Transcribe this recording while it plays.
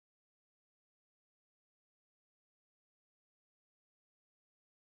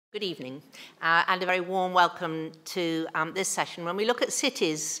Good evening, and a very warm welcome to this session when we look at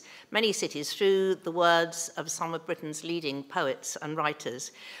cities, many cities, through the words of some of Britain's leading poets and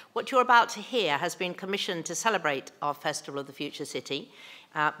writers. What you're about to hear has been commissioned to celebrate our Festival of the Future City,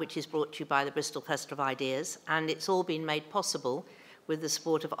 which is brought to you by the Bristol Festival of Ideas, and it's all been made possible with the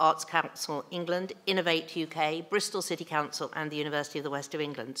support of Arts Council England, Innovate UK, Bristol City Council and the University of the West of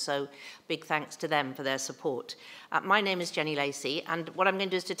England. So big thanks to them for their support. My name is Jenny Lacey, and what I'm going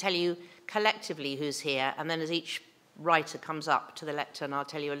to do is to tell you collectively who's here, and then as each writer comes up to the lectern, I'll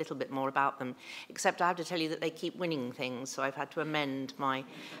tell you a little bit more about them, except I have to tell you that they keep winning things, so I've had to amend my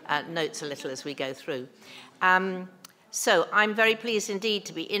notes a little as we go through. So I'm very pleased indeed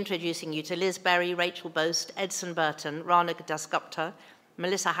to be introducing you to Liz Berry, Rachael Boast, Edson Burton, Rana Dasgupta,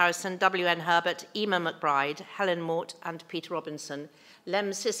 Melissa Harrison, W.N. Herbert, Eimear McBride, Helen Mort, and Peter Robinson. Lem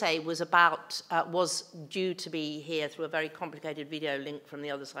Sisse was due to be here through a very complicated video link from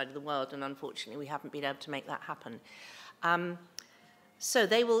the other side of the world, and unfortunately we haven't been able to make that happen. So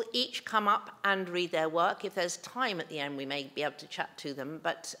they will each come up and read their work. If there's time at the end, we may be able to chat to them,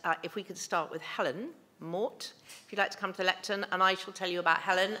 but if we could start with Helen Mort, if you'd like to come to the lectern, and I shall tell you about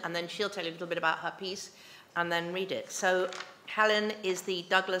Helen, and then she'll tell you a little bit about her piece, and then read it. So Helen is the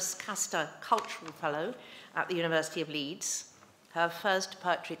Douglas Castor Cultural Fellow at the University of Leeds. Her first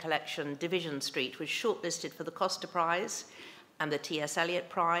poetry collection, Division Street, was shortlisted for the Costa Prize and the T.S. Eliot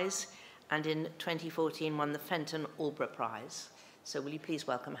Prize, and in 2014 won the Fenton Alborough Prize. So will you please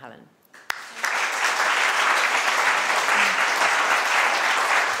welcome Helen?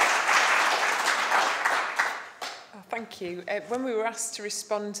 Thank you. When we were asked to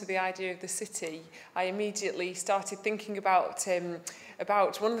respond to the idea of the city, I immediately started thinking about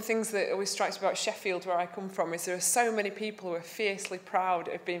one of the things that always strikes me about Sheffield, where I come from, is there are so many people who are fiercely proud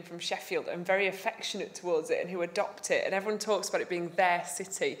of being from Sheffield and very affectionate towards it and who adopt it, and everyone talks about it being their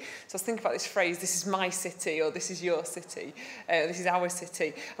city. So I was thinking about this phrase, this is my city, or this is your city, this is our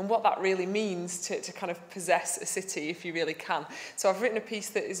city, and what that really means to kind of possess a city if you really can. So I've written a piece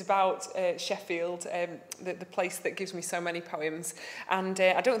that is about Sheffield, the place that gives me so many poems, and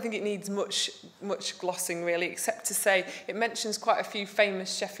I don't think it needs much glossing really, except to say it mentions quite a few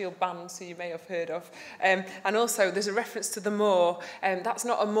famous Sheffield bands who you may have heard of, and also there's a reference to the moor, and that's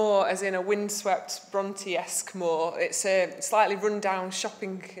not a moor as in a windswept Bronte-esque moor. It's a slightly run-down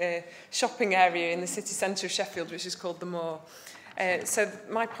shopping area in the city centre of Sheffield, which is called the Moor. So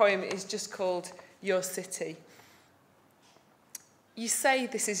my poem is just called Your City. You say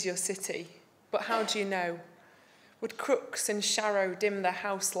this is your city, but how do you know? Would crooks and Sharrow dim their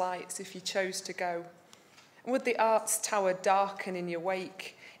house lights if you chose to go? And would the Arts Tower darken in your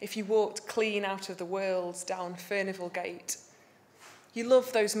wake if you walked clean out of the world down Furnivall Gate? You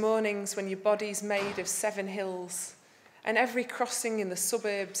love those mornings when your body's made of 7 hills, and every crossing in the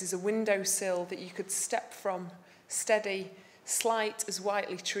suburbs is a windowsill that you could step from, steady, slight as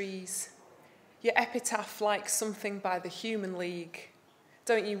Whiteley trees. Your epitaph like something by the Human League.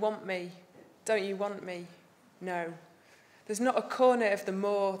 Don't you want me? Don't you want me? No. There's not a corner of the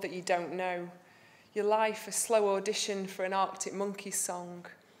moor that you don't know. Your life a slow audition for an Arctic Monkeys song.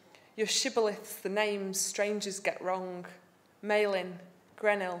 Your shibboleths the names strangers get wrong. Malin,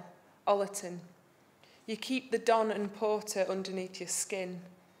 Grenell, Ollerton. You keep the Don and Porter underneath your skin.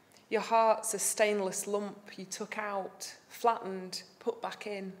 Your heart's a stainless lump you took out, flattened, put back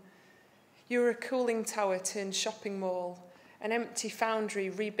in. You're a cooling tower turned shopping mall, an empty foundry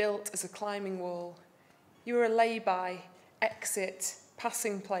rebuilt as a climbing wall. You're a lay-by, exit,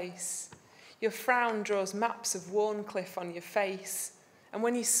 passing place. Your frown draws maps of Warncliffe on your face, and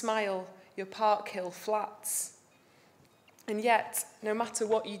when you smile, your Park Hill flats. And yet, no matter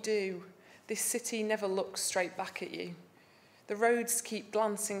what you do, this city never looks straight back at you. The roads keep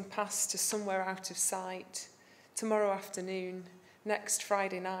glancing past to somewhere out of sight. Tomorrow afternoon, next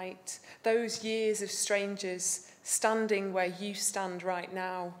Friday night, those years of strangers standing where you stand right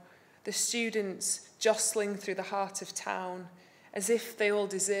now, the students jostling through the heart of town, as if they all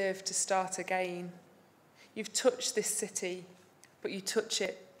deserve to start again. You've touched this city, but you touch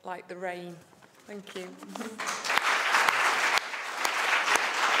it like the rain. Thank you.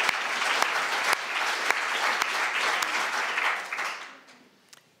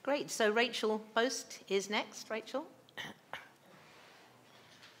 Great, so Rachael Boast is next. Rachael?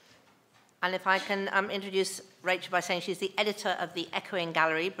 And if I can introduce Rachael by saying she's the editor of the Echoing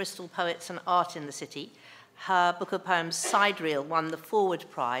Gallery, Bristol Poets and Art in the City. Her book of poems, Sidereel, won the Forward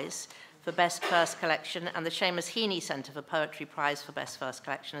Prize for Best First Collection and the Seamus Heaney Centre for Poetry Prize for Best First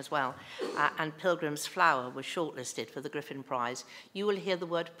Collection as well. And Pilgrim's Flower was shortlisted for the Griffin Prize. You will hear the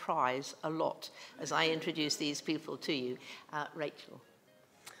word prize a lot as I introduce these people to you. Rachael.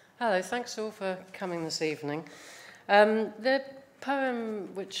 Hello, thanks all for coming this evening. The poem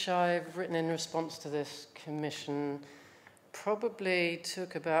which I've written in response to this commission probably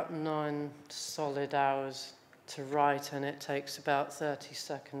took about 9 solid hours to write, and it takes about 30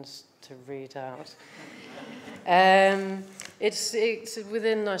 seconds to read out. It's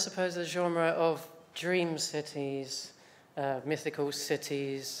within, I suppose, the genre of dream cities, mythical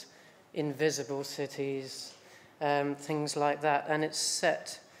cities, invisible cities, things like that. And it's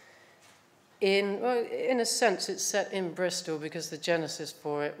set in a sense, it's set in Bristol because the genesis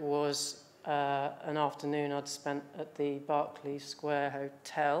for it was an afternoon I'd spent at the Berkeley Square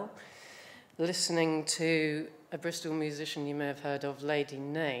Hotel listening to a Bristol musician you may have heard of, Lady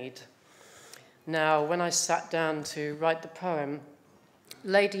Nade. Now, when I sat down to write the poem,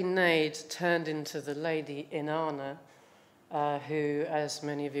 Lady Nade turned into the Lady Inanna, who, as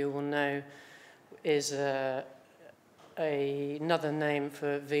many of you will know, is another name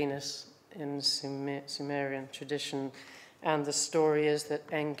for Venus in Sumerian tradition. And the story is that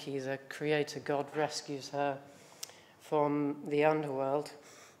Enki, the creator god, rescues her from the underworld.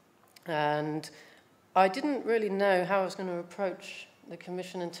 And I didn't really know how I was going to approach the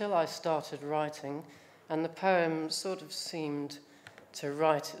commission until I started writing, and the poem sort of seemed to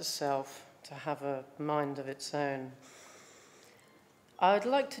write itself, to have a mind of its own. I'd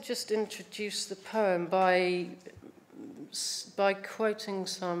like to just introduce the poem by quoting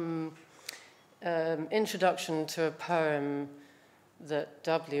some introduction to a poem that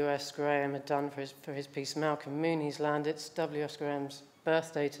W.S. Graham had done for his piece Malcolm Mooney's Land. It's W.S. Graham's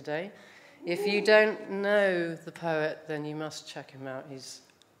birthday today. If you don't know the poet, then you must check him out. He's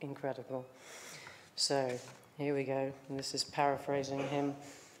incredible. So, here we go. And this is paraphrasing him.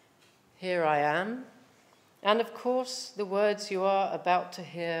 Here I am. And of course, the words you are about to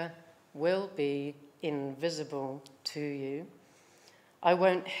hear will be invisible to you. I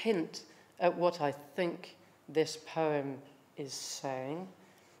won't hint at what I think this poem is saying.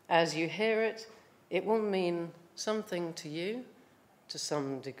 As you hear it, it will mean something to you to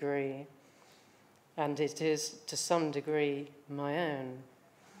some degree. And it is, to some degree, my own.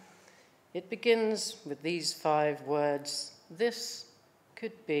 It begins with these 5 words. This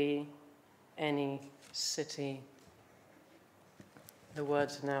could be any city. The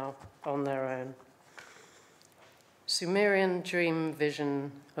words are now on their own. Sumerian dream vision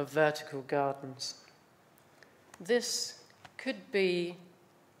of vertical gardens. This could be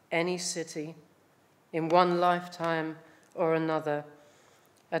any city, in one lifetime or another,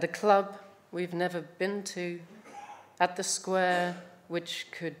 at a club we've never been to, at the square which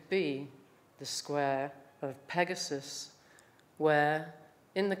could be the square of Pegasus, where,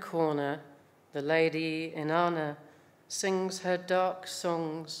 in the corner, the Lady Inanna sings her dark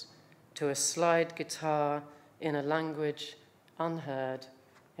songs to a slide guitar in a language unheard,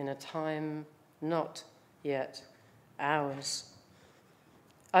 in a time not yet ours.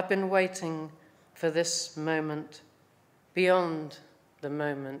 I've been waiting for this moment, beyond the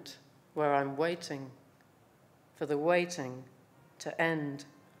moment where I'm waiting for the waiting to end.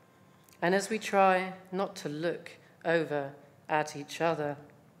 And as we try not to look over at each other,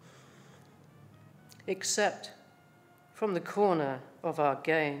 except from the corner of our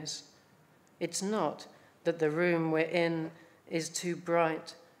gaze, it's not that the room we're in is too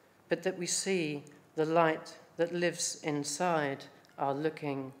bright, but that we see the light that lives inside our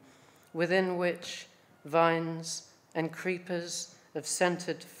looking, within which vines and creepers of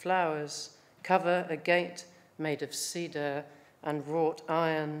scented flowers cover a gate made of cedar and wrought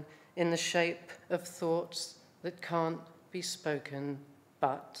iron in the shape of thoughts that can't be spoken,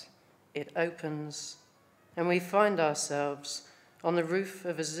 but it opens, and we find ourselves on the roof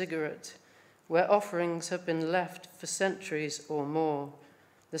of a ziggurat where offerings have been left for centuries or more,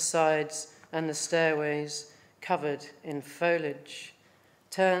 the sides and the stairways covered in foliage,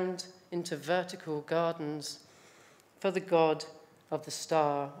 turned into vertical gardens for the god of the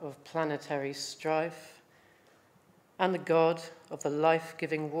star of planetary strife, and the god of the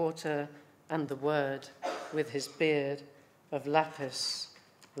life-giving water and the word with his beard of lapis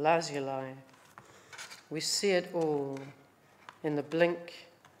lazuli. We see it all in the blink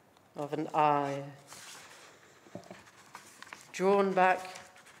of an eye, drawn back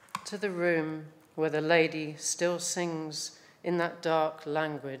to the room where the lady still sings in that dark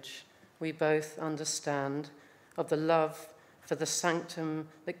language we both understand, of the love for the sanctum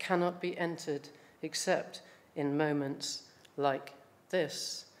that cannot be entered except in moments like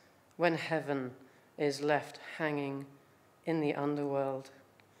this, when heaven is left hanging in the underworld.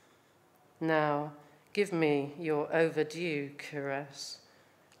 Now, give me your overdue caress.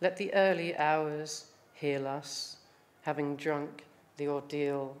 Let the early hours heal us, having drunk the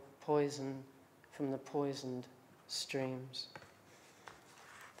ordeal poison from the poisoned streams.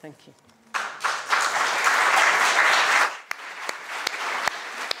 Thank you.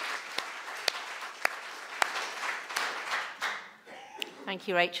 Thank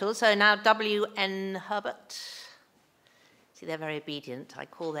you, Rachel. So now W.N. Herbert. See, they're very obedient. I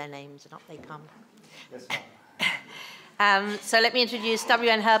call their names and up they come. Yes, so let me introduce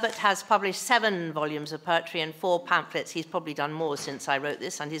W.N. Herbert. Has published 7 volumes of poetry and 4 pamphlets. He's probably done more since I wrote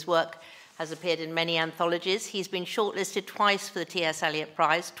this, and his work has appeared in many anthologies. He's been shortlisted twice for the T.S. Eliot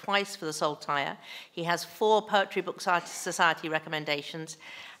Prize, twice for the Saltire. He has 4 Poetry Book Society recommendations,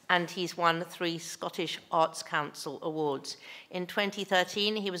 and he's won 3 Scottish Arts Council awards. In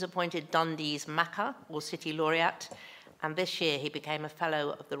 2013, he was appointed Dundee's Macca, or City Laureate, and this year he became a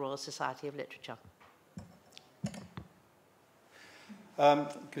Fellow of the Royal Society of Literature.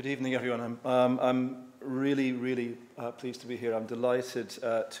 Good evening, everyone. I'm really, really pleased to be here. I'm delighted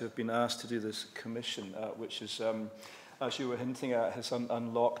to have been asked to do this commission, which is, as you were hinting at, has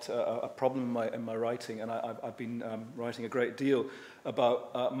unlocked a problem in my writing, and I've been writing a great deal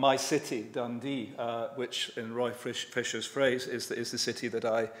about my city, Dundee, which, in Roy Fisher's phrase, is the city that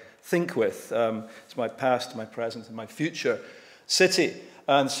I think with. It's my past, my present, and my future city.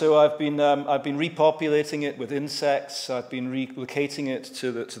 And so I've been repopulating it with insects. I've been relocating it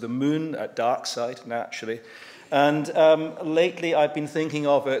to the moon at dark side, naturally. And lately I've been thinking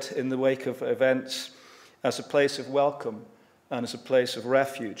of it in the wake of events as a place of welcome and as a place of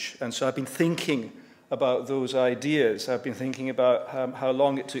refuge. And so I've been thinking about those ideas. I've been thinking about how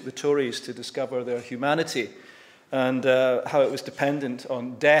long it took the Tories to discover their humanity, and how it was dependent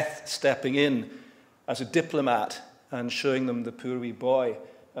on death stepping in as a diplomat and showing them the poor wee boy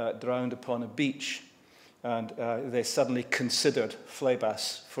drowned upon a beach. And they suddenly considered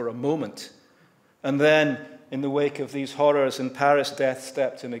Phlebas for a moment. And then, in the wake of these horrors in Paris, death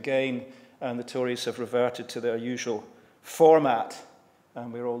stepped in again, and the Tories have reverted to their usual format,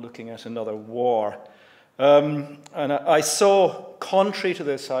 and we're all looking at another war. And I saw, contrary to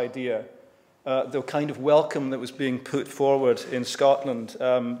this idea, the kind of welcome that was being put forward in Scotland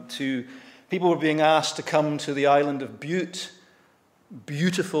to people were being asked to come to the island of Bute,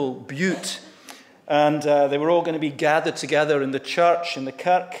 beautiful Bute, and they were all going to be gathered together in the church, in the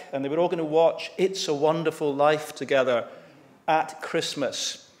kirk, and they were all going to watch It's a Wonderful Life together at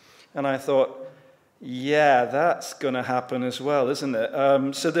Christmas. And I thought, yeah, that's going to happen as well, isn't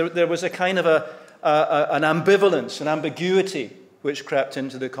it? So there was a kind of an ambivalence, an ambiguity, which crept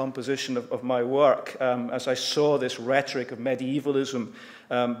into the composition of my work as I saw this rhetoric of medievalism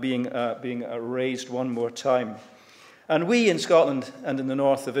being raised one more time. And we in Scotland and in the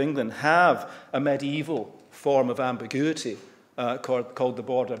north of England have a medieval form of ambiguity called the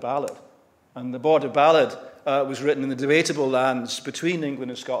Border Ballad. And the Border Ballad was written in the debatable lands between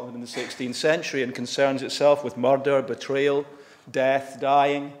England and Scotland in the 16th century and concerns itself with murder, betrayal, death,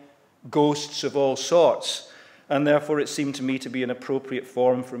 dying, ghosts of all sorts. And therefore it seemed to me to be an appropriate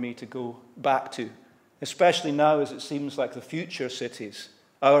form for me to go back to, especially now as it seems like the future cities,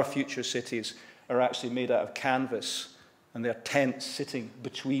 our future cities, are actually made out of canvas, and they're tents sitting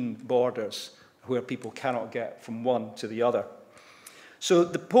between borders where people cannot get from one to the other. So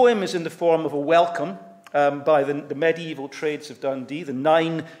the poem is in the form of a welcome by the medieval trades of Dundee, the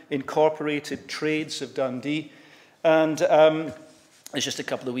 9 incorporated trades of Dundee. And there's just a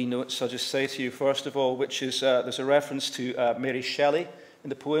couple of wee notes I'll just say to you, first of all, which is there's a reference to Mary Shelley in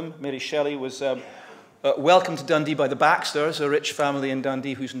the poem. Mary Shelley was welcomed to Dundee by the Baxters, a rich family in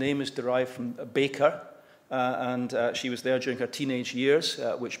Dundee whose name is derived from a baker. And she was there during her teenage years,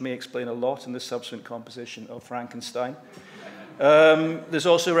 which may explain a lot in the subsequent composition of Frankenstein. There's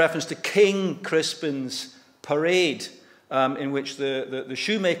also a reference to King Crispin's parade, in which the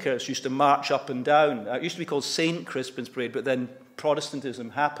shoemakers used to march up and down. It used to be called St. Crispin's Parade, but then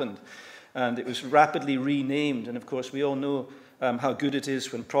Protestantism happened, and it was rapidly renamed. And of course, we all know how good it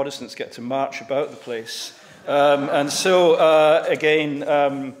is when Protestants get to march about the place. And so, again,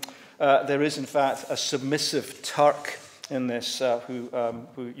 there is, in fact, a submissive Turk in this,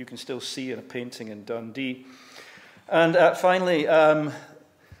 who you can still see in a painting in Dundee. And finally,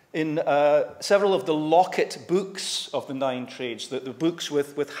 in several of the locket books of the 9 trades, the books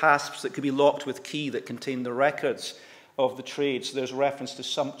with hasps that could be locked with key that contain the records of the trades, there's reference to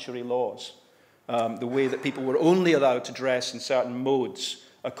sumptuary laws, the way that people were only allowed to dress in certain modes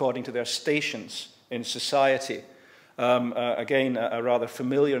according to their stations in society. Again, a rather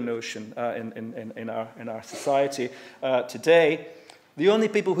familiar notion in our society today. The only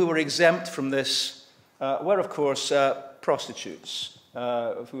people who were exempt from this were, of course, prostitutes,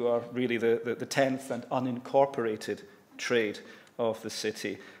 who are really the 10th and unincorporated trade of the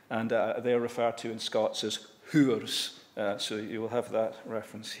city. And they're referred to in Scots as hooers. So you will have that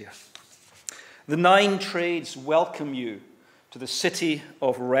reference here. The 9 trades welcome you to the city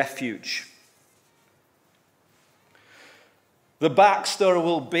of refuge. The baxter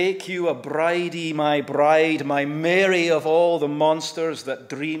will bake you a bridie, my bride, my Mary of all the monsters that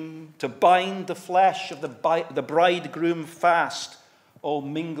dream, to bind the flesh of the bridegroom fast, all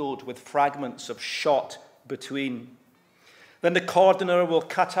mingled with fragments of shot between. Then the cordiner will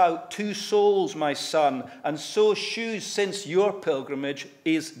cut out 2 soles, my son, and sew shoes since your pilgrimage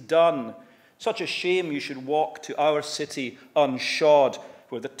is done. Such a shame you should walk to our city unshod,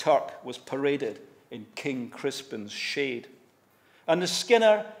 where the Turk was paraded in King Crispin's shade. And the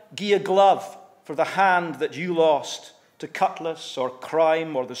skinner gie a glove for the hand that you lost to cutlass or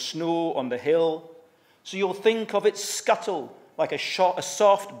crime or the snow on the hill. So you'll think of its scuttle like a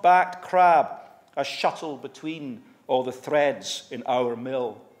soft-backed crab, a shuttle between all the threads in our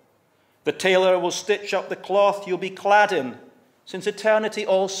mill. The tailor will stitch up the cloth you'll be clad in, since eternity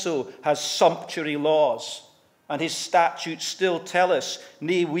also has sumptuary laws, and his statutes still tell us,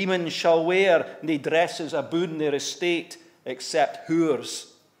 nae women shall wear nae dresses aboon their estate, except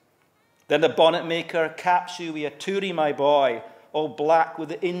hooers. Then the bonnet maker caps you wi' a toorie, my boy, all black with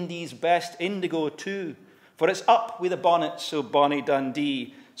the Indies' best indigo too, for it's up with the bonnet, so bonny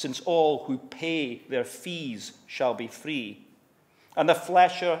Dundee, since all who pay their fees shall be free. And the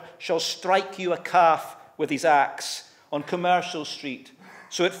flesher shall strike you a calf with his axe on Commercial Street,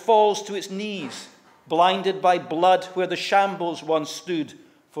 so it falls to its knees, blinded by blood where the shambles once stood,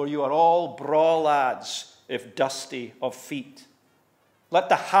 for you are all braw lads, if dusty of feet. Let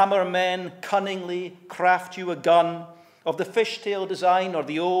the hammer men cunningly craft you a gun of the fishtail design or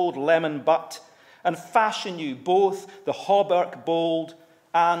the old lemon butt, and fashion you both the hauberk bold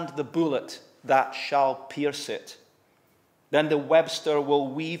and the bullet that shall pierce it. Then the webster will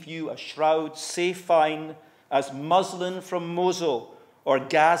weave you a shroud sae fine as muslin from Mosul or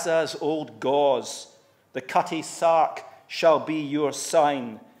Gaza's old gauze. The cutty sark shall be your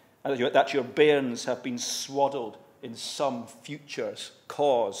sign, that your bairns have been swaddled in some future's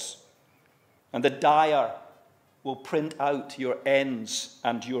cause. And the dyer will print out your ends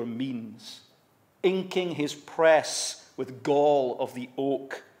and your means, inking his press with gall of the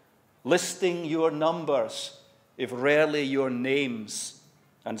oak, listing your numbers, if rarely your names,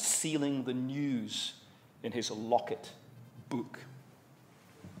 and sealing the news in his locket book.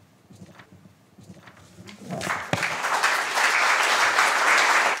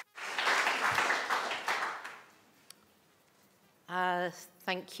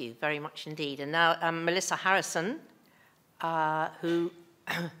 Thank you very much indeed. And now Melissa Harrison, who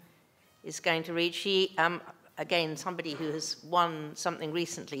is going to read. She, again, somebody who has won something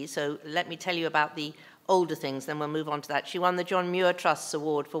recently, so let me tell you about the older things, then we'll move on to that. She won the John Muir Trust's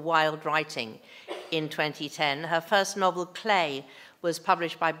Award for Wild Writing in 2010. Her first novel, Clay, was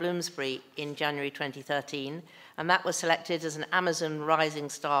published by Bloomsbury in January 2013, and that was selected as an Amazon Rising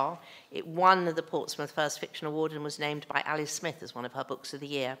Star. It won the Portsmouth First Fiction Award and was named by Alice Smith as one of her books of the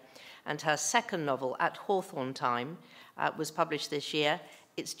year. And her second novel, At Hawthorne Time, was published this year.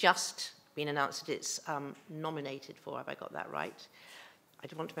 It's just been announced that it's nominated for, have I got that right? I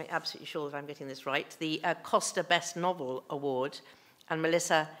want to make absolutely sure that I'm getting this right, the Costa Best Novel Award. And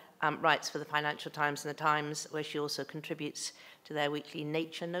Melissa writes for the Financial Times and the Times, where she also contributes to their weekly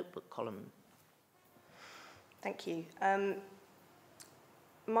Nature Notebook column. Thank you.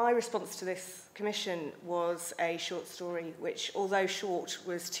 My response to this commission was a short story, which, although short,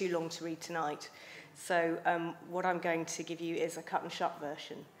 was too long to read tonight. So what I'm going to give you is a cut and shut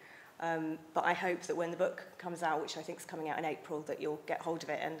version. But I hope that when the book comes out, which I think is coming out in April, that you'll get hold of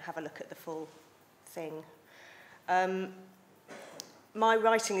it and have a look at the full thing. My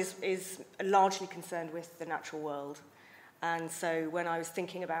writing is largely concerned with the natural world. And so when I was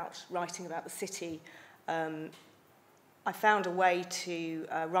thinking about writing about the city, I found a way to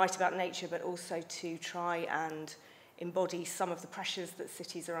write about nature, but also to try and embody some of the pressures that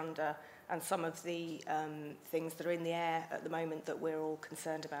cities are under and some of the things that are in the air at the moment that we're all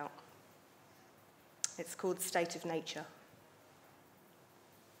concerned about. It's called State of Nature.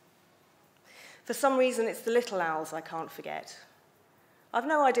 For some reason, it's the little owls I can't forget. I've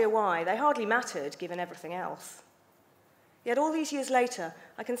no idea why. They hardly mattered, given everything else. Yet all these years later,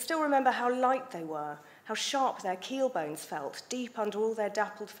 I can still remember how light they were, how sharp their keel bones felt, deep under all their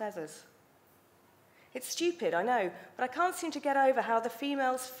dappled feathers. It's stupid, I know, but I can't seem to get over how the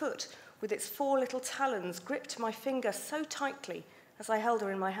female's foot, with its 4 little talons, gripped my finger so tightly as I held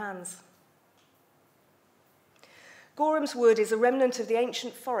her in my hands. Goreham's Wood is a remnant of the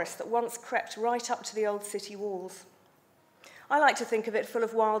ancient forest that once crept right up to the old city walls. I like to think of it full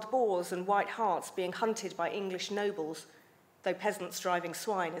of wild boars and white harts being hunted by English nobles, though peasants driving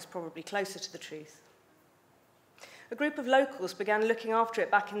swine is probably closer to the truth. A group of locals began looking after it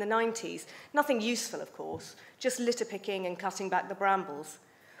back in the 90s. Nothing useful, of course, just litter picking and cutting back the brambles.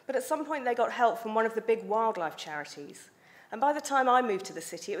 But at some point they got help from one of the big wildlife charities. And by the time I moved to the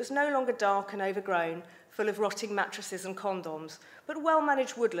city, it was no longer dark and overgrown, full of rotting mattresses and condoms, but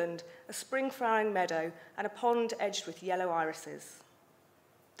well-managed woodland, a spring-flowering meadow, and a pond edged with yellow irises.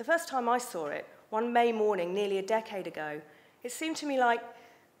 The first time I saw it, one May morning nearly a decade ago, it seemed to me like,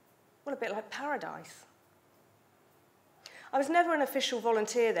 well, a bit like paradise. I was never an official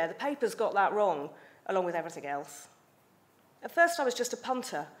volunteer there. The papers got that wrong, along with everything else. At first, I was just a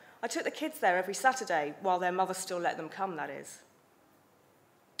punter. I took the kids there every Saturday, while their mother still let them come, that is.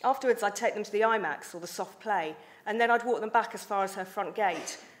 Afterwards, I'd take them to the IMAX or the soft play, and then I'd walk them back as far as her front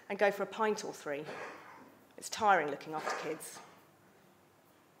gate and go for a pint or three. It's tiring looking after kids.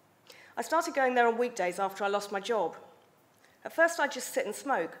 I started going there on weekdays after I lost my job. At first, I'd just sit and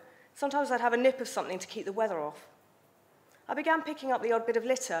smoke. Sometimes I'd have a nip of something to keep the weather off. I began picking up the odd bit of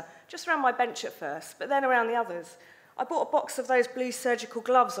litter, just around my bench at first, but then around the others. I bought a box of those blue surgical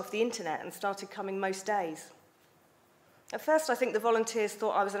gloves off the internet and started coming most days. At first, I think the volunteers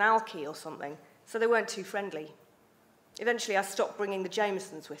thought I was an alkie or something, so they weren't too friendly. Eventually, I stopped bringing the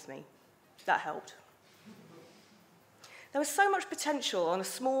Jamesons with me. That helped. There was so much potential on a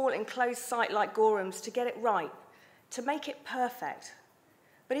small, enclosed site like Goreham's to get it right, to make it perfect.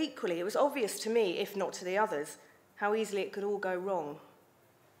 But equally, it was obvious to me, if not to the others, how easily it could all go wrong.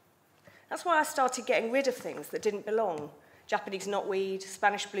 That's why I started getting rid of things that didn't belong. Japanese knotweed,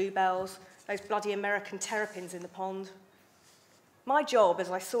 Spanish bluebells, those bloody American terrapins in the pond. My job,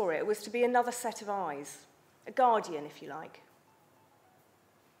 as I saw it, was to be another set of eyes, a guardian, if you like.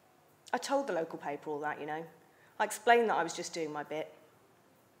 I told the local paper all that, you know. I explained that I was just doing my bit.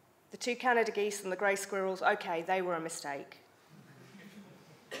 The 2 Canada geese and the grey squirrels, okay, they were a mistake.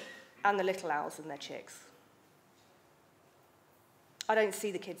 And the little owls and their chicks. I don't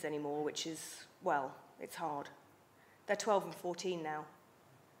see the kids anymore, which is, well, it's hard. They're 12 and 14 now.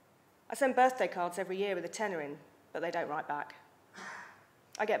 I send birthday cards every year with a tenner in, but they don't write back.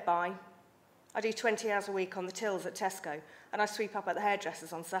 I get by. I do 20 hours a week on the tills at Tesco, and I sweep up at the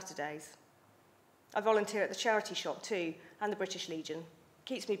hairdressers on Saturdays. I volunteer at the charity shop too, and the British Legion.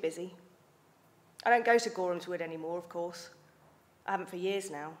 Keeps me busy. I don't go to Goreham's Wood anymore, of course. I haven't for years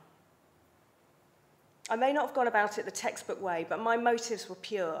now. I may not have gone about it the textbook way, but my motives were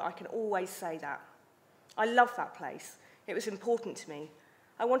pure. I can always say that. I love that place. It was important to me.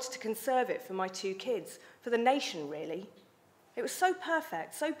 I wanted to conserve it for my 2 kids, for the nation, really. It was so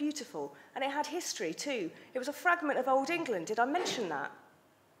perfect, so beautiful, and it had history too. It was a fragment of old England. Did I mention that?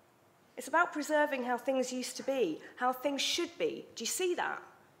 It's about preserving how things used to be, how things should be. Do you see that?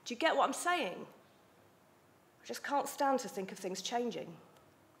 Do you get what I'm saying? I just can't stand to think of things changing.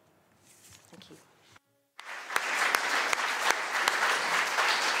 Thank you.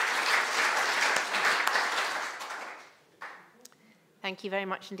 Thank you very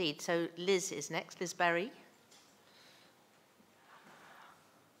much indeed. So Liz is next, Liz Berry.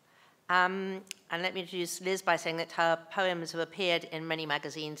 And let me introduce Liz by saying that her poems have appeared in many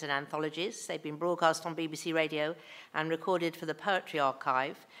magazines and anthologies. They've been broadcast on BBC Radio and recorded for the Poetry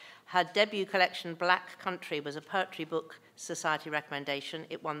Archive. Her debut collection, Black Country, was a Poetry Book Society recommendation.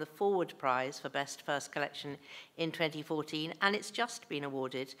 It won the Forward Prize for Best First Collection in 2014, and it's just been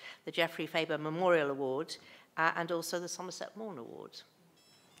awarded the Geoffrey Faber Memorial Award and also the Somerset Maugham Award.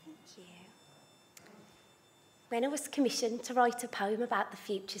 Thank you. When I was commissioned to write a poem about the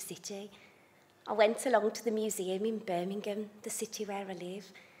future city, I went along to the museum in Birmingham, the city where I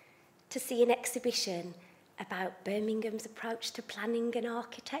live, to see an exhibition about Birmingham's approach to planning and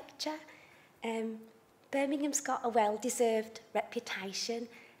architecture. Birmingham's got a well-deserved reputation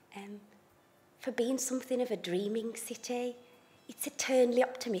for being something of a dreaming city. It's eternally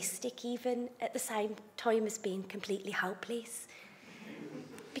optimistic, even at the same time as being completely hopeless.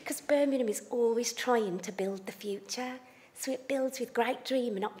 Because Birmingham is always trying to build the future, so it builds with great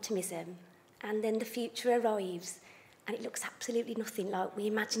dream and optimism, and then the future arrives, and it looks absolutely nothing like we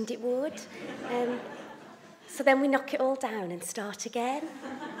imagined it would. So then we knock it all down and start again.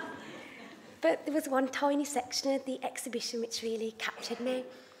 But there was one tiny section of the exhibition which really captured me,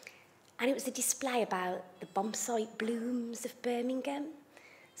 and it was a display about the bombsite blooms of Birmingham.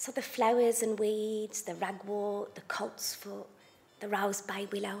 So the flowers and weeds, the ragwort, the coltsfoot, the rose bay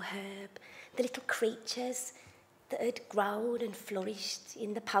willow herb, the little creatures that had grown and flourished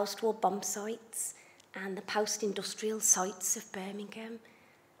in the post-war bomb sites and the post-industrial sites of Birmingham.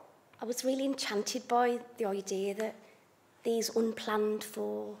 I was really enchanted by the idea that these unplanned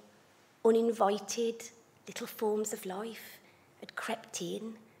for, uninvited little forms of life had crept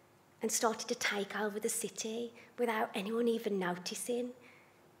in and started to take over the city without anyone even noticing.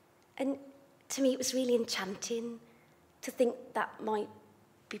 And to me, it was really enchanting to think that might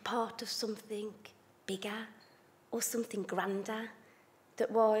be part of something bigger or something grander,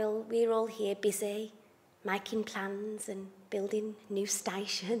 that while we're all here busy making plans and building new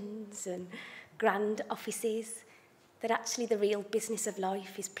stations and grand offices, that actually the real business of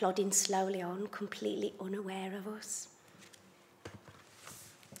life is plodding slowly on, completely unaware of us.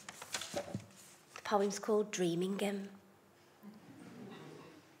 The poem's called Dreamingham.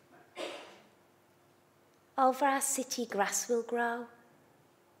 Over our city grass will grow,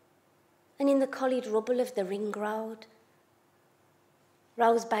 and in the collid rubble of the ring road,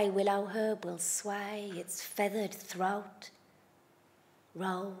 Rose Bay willow herb will sway its feathered throat,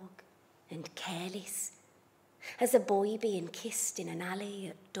 rogue and careless, as a boy being kissed in an alley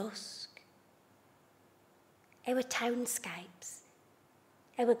at dusk. Our townscapes,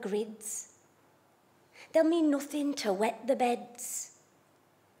 our grids, they'll mean nothing to wet the beds.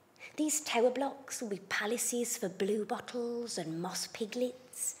 These tower blocks will be palaces for blue bottles and moss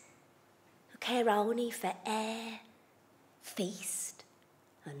piglets, who care only for air, feast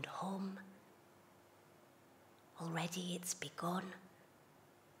and hum. Already it's begun.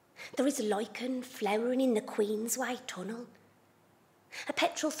 There is lichen flowering in the Queensway tunnel. A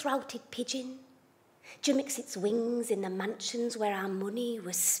petrol-throated pigeon gimmicks its wings in the mansions where our money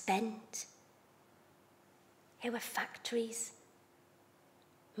was spent. Our factories,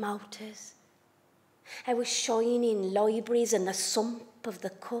 motors, our shining libraries and the sump of the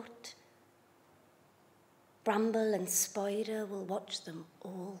cut. Bramble and spider will watch them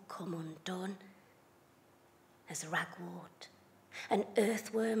all come undone as ragwort and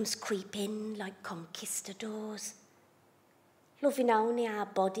earthworms creep in like conquistadors, loving only our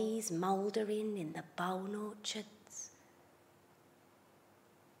bodies mouldering in the bone orchards.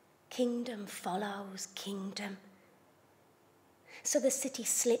 Kingdom follows kingdom, so the city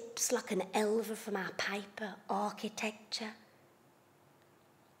slips like an elver from our paper architecture.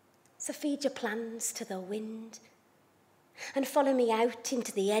 So feed your plans to the wind and follow me out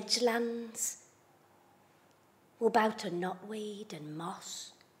into the edgelands. We'll bow to knotweed and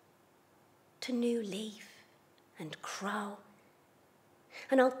moss, to new leaf and crow,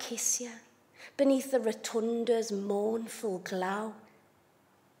 and I'll kiss you beneath the rotunda's mournful glow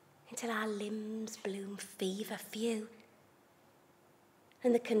until our limbs bloom fever few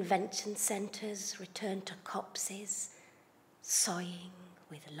and the convention centres return to copses, sighing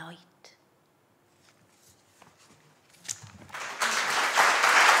with light.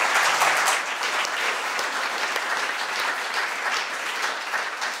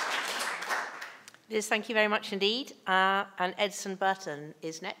 Liz, thank you very much indeed. And Edson Burton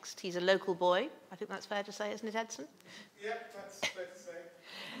is next. He's a local boy. I think that's fair to say, isn't it, Edson? Yeah, that's fair to say.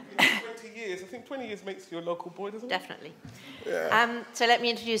 In 20 years, I think 20 years makes you a local boy, doesn't it? Definitely. Yeah. So let me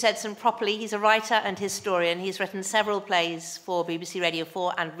introduce Edson properly. He's a writer and historian. He's written several plays for BBC Radio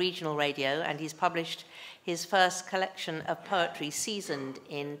 4 and regional radio, and he's published his first collection of poetry, Seasoned,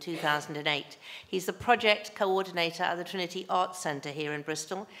 in 2008. He's the project coordinator at the Trinity Arts Centre here in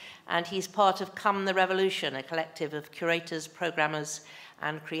Bristol, and he's part of Come the Revolution, a collective of curators, programmers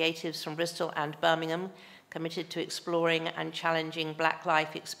and creatives from Bristol and Birmingham, committed to exploring and challenging Black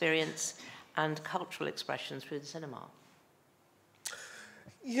life experience and cultural expression through the cinema.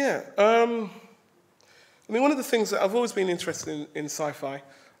 Yeah. I mean, one of the things that I've always been interested in sci-fi,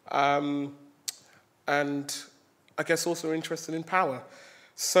 and I guess also interested in power.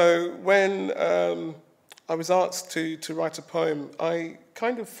 So when I was asked to write a poem, I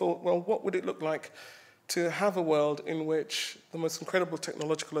kind of thought, well, what would it look like to have a world in which the most incredible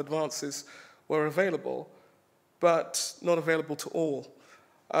technological advances were available, but not available to all?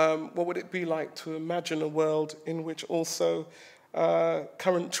 What would it be like to imagine a world in which also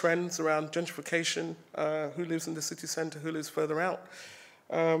current trends around gentrification, who lives in the city centre, who lives further out,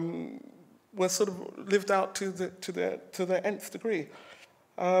 were sort of lived out to their nth degree.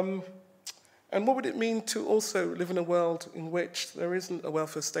 And what would it mean to also live in a world in which there isn't a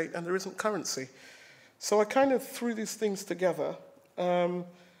welfare state and there isn't currency? So I kind of threw these things together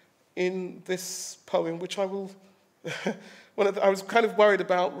in this poem, which I will... I was kind of worried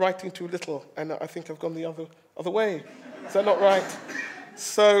about writing too little, and I think I've gone the other way. Is that not right?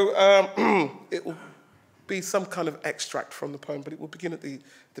 So it will be some kind of extract from the poem, but it will begin at the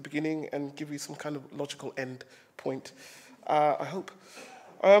beginning and give you some kind of logical end point, I hope.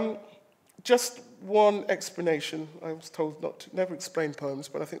 Just one explanation. I was told never explain poems,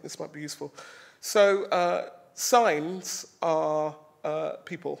 but I think this might be useful. So Signs are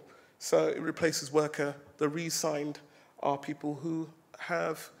people. So it replaces worker. The re-signed are people who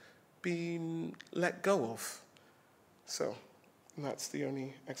have been let go of. So that's the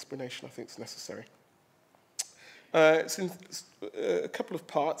only explanation I think is necessary. It's in a couple of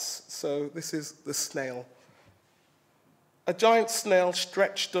parts. So this is the snail. A giant snail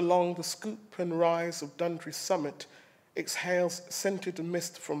stretched along the scoop and rise of Dundry summit exhales scented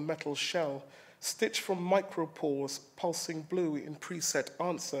mist from metal shell, stitched from micropores, pulsing blue in preset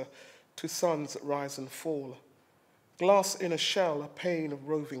answer to suns that rise and fall. Glass in a shell, a pane of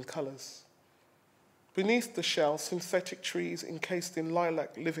roving colours. Beneath the shell, synthetic trees encased in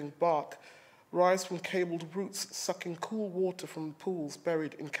lilac living bark rise from cabled roots, sucking cool water from pools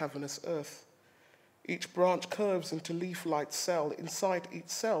buried in cavernous earth. Each branch curves into leaf-like cell. Inside each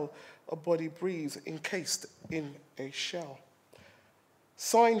cell, a body breathes, encased in a shell.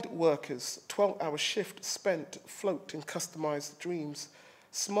 Signed workers, 12-hour shift spent, float in customized dreams.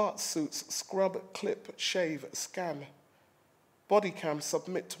 Smart suits, scrub, clip, shave, scan. Body cams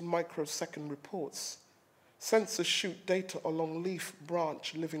submit to microsecond reports. Sensors shoot data along leaf,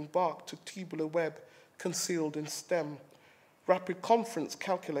 branch, living bark to tubular web concealed in stem. Rapid conference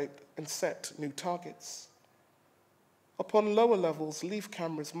calculate and set new targets. Upon lower levels, leaf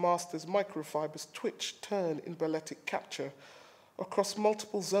cameras, masters, microfibers twitch, turn in balletic capture. Across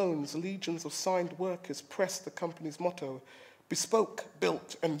multiple zones, legions of signed workers press the company's motto, bespoke,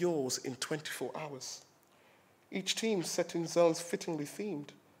 built, and yours in 24 hours. Each team set in zones fittingly themed,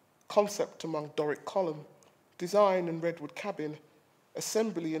 concept among Doric column, design in redwood cabin,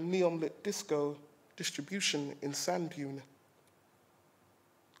 assembly in neon-lit disco, distribution in sand dune.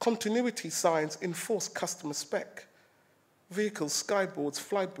 Continuity signs enforce customer spec. Vehicles, skyboards,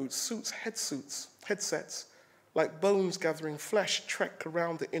 flyboots, suits, headsets, like bones gathering flesh, trek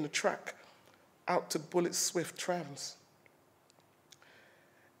around the inner track, out to bullet-swift trams.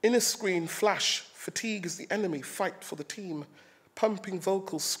 Inner screen flash, fatigue is the enemy, fight for the team. Pumping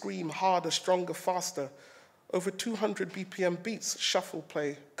vocals scream harder, stronger, faster. Over 200 BPM beats, shuffle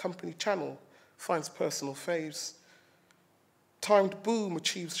play, company channel, finds personal faves. Timed boom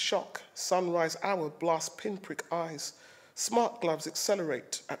achieves shock, sunrise hour blasts pinprick eyes. Smart gloves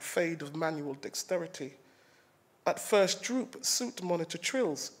accelerate at fade of manual dexterity. At first droop, suit monitor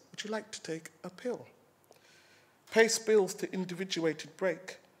trills, would you like to take a pill? Pace builds to individuated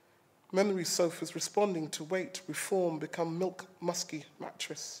break. Memory sofas responding to weight, reform become milk musky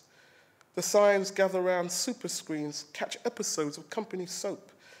mattress. The signs gather around super screens, catch episodes of company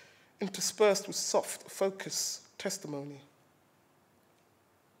soap, interspersed with soft focus testimony.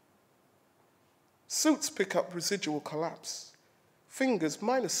 Suits pick up residual collapse. Fingers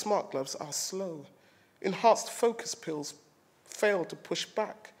minus smart gloves are slow. Enhanced focus pills fail to push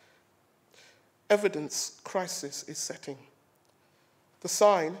back. Evidence crisis is setting. The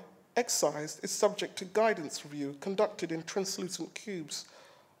sign, excised, is subject to guidance review conducted in translucent cubes,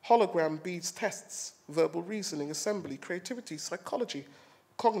 hologram beads tests, verbal reasoning, assembly, creativity, psychology,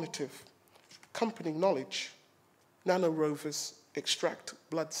 cognitive, accompanying knowledge. Nano rovers extract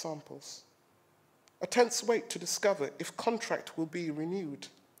blood samples. A tense wait to discover if contract will be renewed.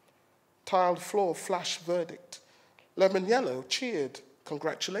 Tiled floor flash verdict. Lemon yellow cheered.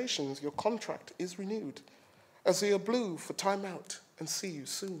 Congratulations, your contract is renewed. Azure blue for timeout and see you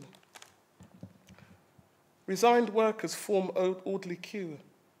soon. Resigned workers form orderly queue.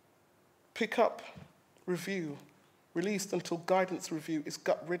 Pick up, review. Released until guidance review is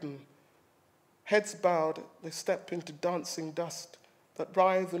gut-ridden. Heads bowed, they step into dancing dust that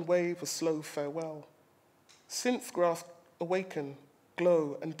writhe and wave a slow farewell. Synth graph awaken,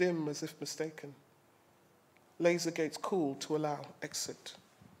 glow and dim as if mistaken. Laser gates cool to allow exit.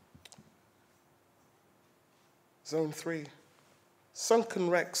 Zone 3. Sunken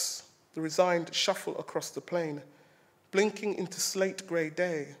wrecks, the resigned shuffle across the plain, blinking into slate grey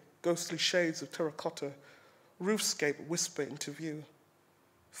day, ghostly shades of terracotta, roofscape whisper into view.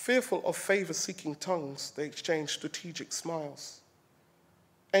 Fearful of favour-seeking tongues, they exchange strategic smiles.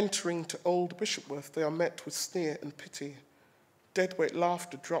 Entering to Old Bishopworth, they are met with sneer and pity. Deadweight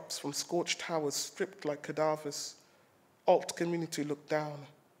laughter drops from scorched towers stripped like cadavers. Alt community look down.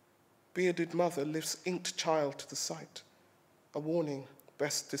 Bearded mother lifts inked child to the sight. A warning,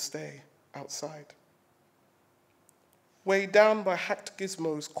 best to stay outside. Weighed down by hacked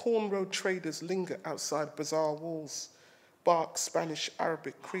gizmos, corn road traders linger outside bazaar walls. Bark, Spanish,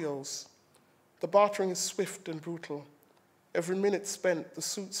 Arabic, Creoles. The bartering is swift and brutal. Every minute spent, the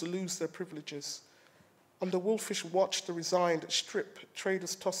suits lose their privileges. Under wolfish watch, the resigned strip,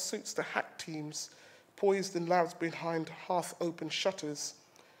 traders toss suits to hack teams, poised in labs behind half-open shutters.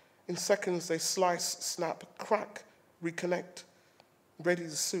 In seconds, they slice, snap, crack, reconnect, ready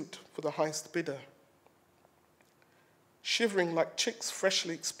to suit for the highest bidder. Shivering like chicks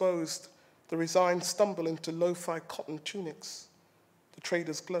freshly exposed, the resigned stumble into lo-fi cotton tunics. The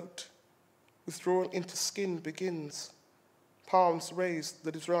traders gloat. Withdrawal into skin begins. Palms raised,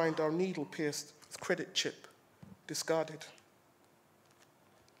 the designed are needle-pierced with credit chip, discarded.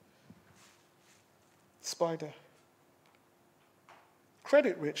 Spider.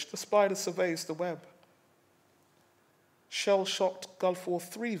 Credit-rich, the spider surveys the web. Shell-shocked Gulf War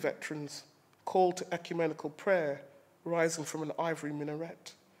III veterans call to ecumenical prayer, rising from an ivory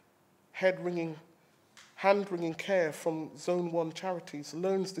minaret. Hand-wringing care from Zone 1 charities,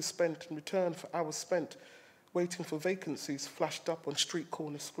 loans dispensed in return for hours spent waiting for vacancies flashed up on street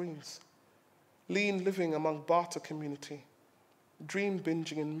corner screens. Lean living among barter community, dream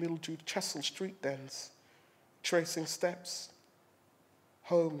binging in mildewed Chesil street dens, tracing steps,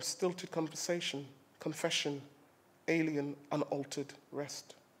 home, stilted conversation, confession, alien, unaltered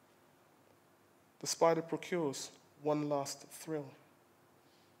rest. The spider procures one last thrill.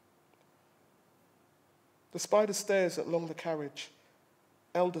 The spider stares along the carriage.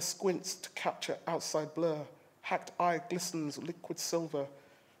 Elder squints to capture outside blur. Hacked eye glistens liquid silver,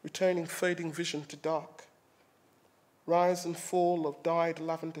 returning fading vision to dark. Rise and fall of dyed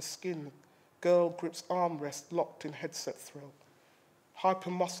lavender skin. Girl grips armrest locked in headset thrill.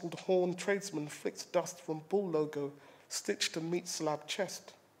 Hyper-muscled horn tradesman flicks dust from bull logo stitched to meat slab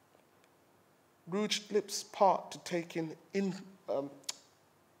chest. Rouged lips part to take in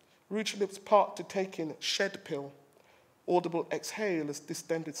shed pill. Audible exhale as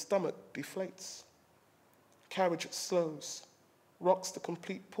distended stomach deflates. Carriage slows, rocks to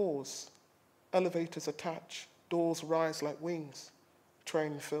complete pause. Elevators attach, doors rise like wings.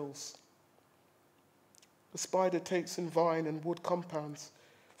 Train fills. The spider takes in vine and wood compounds,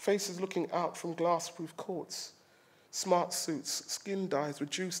 faces looking out from glass-proof courts. Smart suits, skin dyes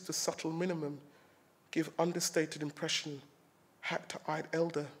reduced to subtle minimum, give understated impression. Hacked-eyed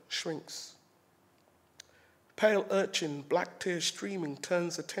elder shrinks. Pale urchin, black tears streaming,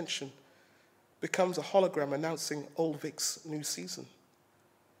 turns attention, becomes a hologram announcing Old Vic's new season.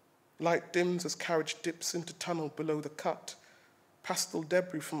 Light dims as carriage dips into tunnel below the cut, pastel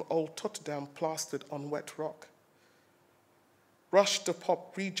debris from old Tottenham plastered on wet rock. Rush to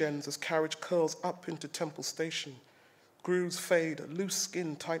pop regens as carriage curls up into Temple Station. Grooves fade, loose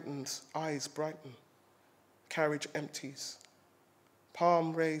skin tightens, eyes brighten. Carriage empties.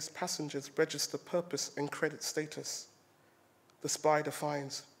 Palm-raised passengers register purpose and credit status. The spider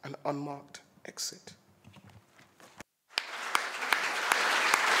finds an unmarked exit.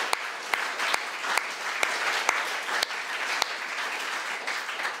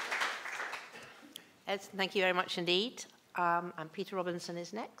 Edson, thank you very much indeed. And Peter Robinson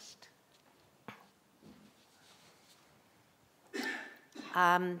is next.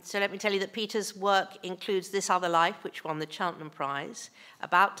 So let me tell you that Peter's work includes This Other Life, which won the Cheltenham Prize,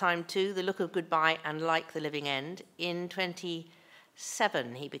 About Time 2, The Look of Goodbye and Like the Living End. In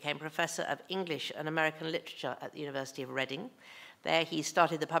 2007, he became Professor of English and American Literature at the University of Reading. There he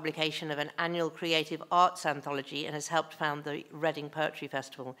started the publication of an annual creative arts anthology and has helped found the Reading Poetry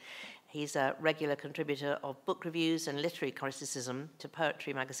Festival. He's a regular contributor of book reviews and literary criticism to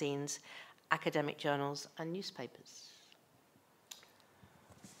poetry magazines, academic journals and newspapers.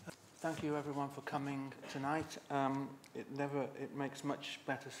 Thank you everyone for coming tonight. It makes much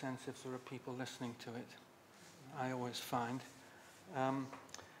better sense if there are people listening to it, I always find.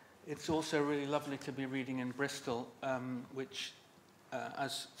 It's also really lovely to be reading in Bristol, which,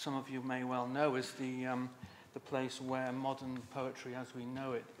 as some of you may well know, is the place where modern poetry as we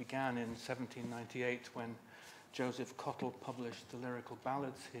know it began in 1798 when Joseph Cottle published the lyrical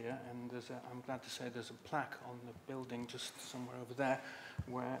ballads here, and I'm glad to say there's a plaque on the building just somewhere over there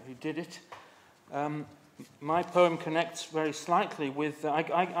where he did it. My poem connects very slightly with,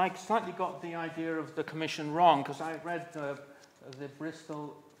 I slightly got the idea of the commission wrong, because I read the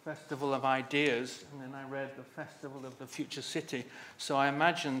Bristol Festival of Ideas, and then I read the Festival of the Future City, so I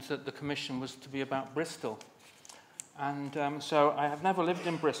imagined that the commission was to be about Bristol. And so I have never lived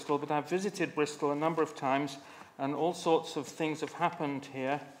in Bristol, but I've visited Bristol a number of times, and all sorts of things have happened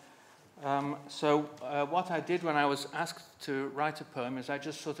here. So what I did when I was asked to write a poem is I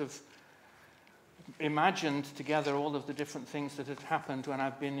just sort of imagined together all of the different things that had happened when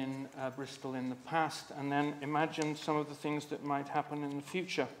I've been in Bristol in the past, and then imagined some of the things that might happen in the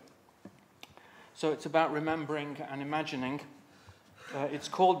future. So it's about remembering and imagining. It's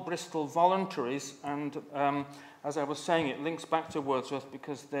called Bristol Voluntaries, and as I was saying, it links back to Wordsworth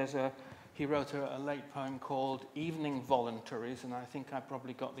because there's a he wrote a late poem called Evening Voluntaries, and I think I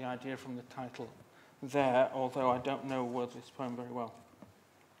probably got the idea from the title there, although I don't know this poem very well.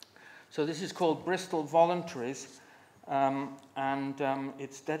 So this is called Bristol Voluntaries, and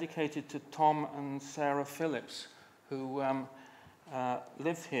it's dedicated to Tom and Sarah Phillips, who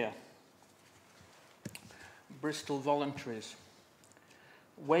live here. Bristol Voluntaries.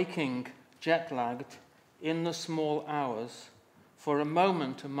 Waking, jet-lagged, in the small hours, for a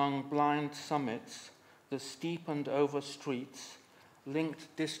moment among blind summits, the steep and over streets,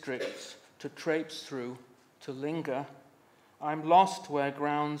 linked districts to traipse through, to linger, I'm lost where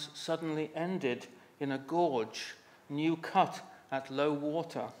grounds suddenly ended in a gorge, new cut at low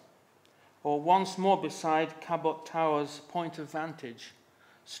water, or once more beside Cabot Tower's point of vantage,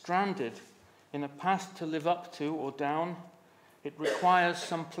 stranded in a past to live up to or down. It requires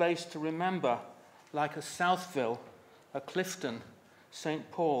some place to remember, like a Southville, a Clifton,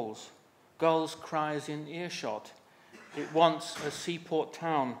 St. Paul's, gulls' cries in earshot. It wants a seaport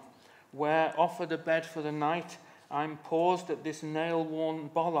town, where, offered a bed for the night, I'm paused at this nail-worn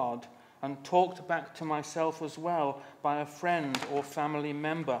bollard and talked back to myself as well by a friend or family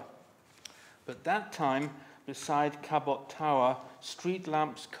member. But that time, beside Cabot Tower, street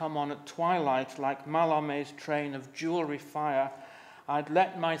lamps come on at twilight like Mallarmé's train of jewellery fire. I'd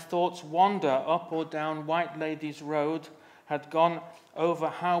let my thoughts wander up or down White Lady's Road, had gone over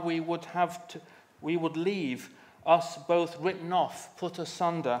how we would leave, us both written off, put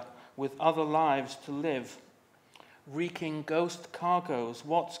asunder, with other lives to live. Reeking ghost cargoes,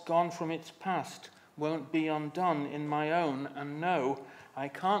 what's gone from its past won't be undone in my own, and no, I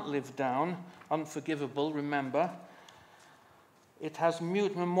can't live down, unforgivable, remember. It has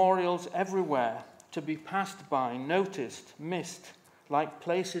mute memorials everywhere, to be passed by, noticed, missed, like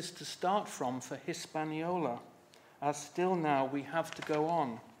places to start from for Hispaniola, as still now we have to go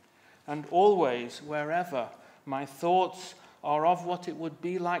on. And always, wherever, my thoughts are of what it would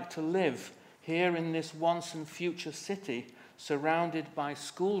be like to live here in this once and future city, surrounded by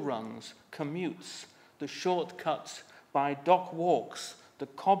school runs, commutes, the shortcuts by dock walks, the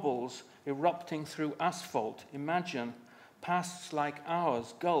cobbles erupting through asphalt. Imagine pasts like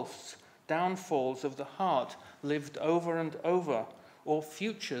ours, gulfs, downfalls of the heart lived over and over, or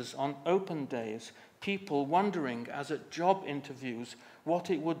futures on open days, people wondering as at job interviews what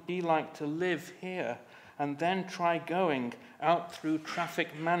it would be like to live here, and then try going out through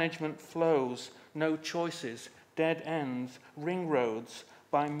traffic management flows, no choices, dead ends, ring roads,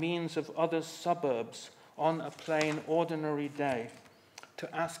 by means of other suburbs on a plain ordinary day.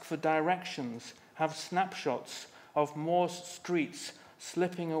 To ask for directions, have snapshots of more streets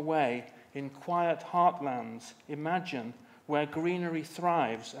slipping away in quiet heartlands. Imagine where greenery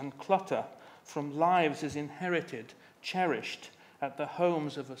thrives and clutter from lives is inherited, cherished at the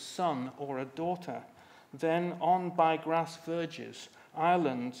homes of a son or a daughter. Then on by grass verges,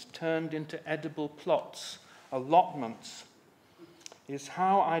 islands turned into edible plots, allotments, is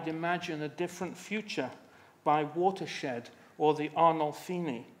how I'd imagine a different future by watershed or the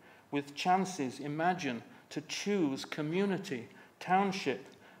Arnolfini, with chances, imagine, to choose community, township,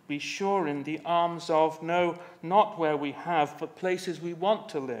 be sure in the arms of, no, not where we have, but places we want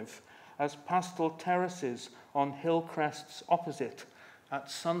to live, as pastel terraces on hill crests opposite, at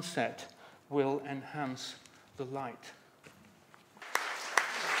sunset, will enhance the light.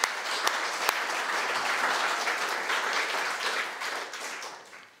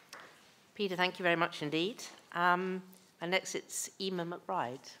 Peter, thank you very much indeed. And next it's Eimear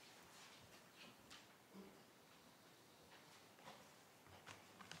McBride.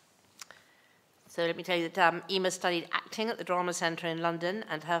 So let me tell you that Eimear studied acting at the Drama Centre in London,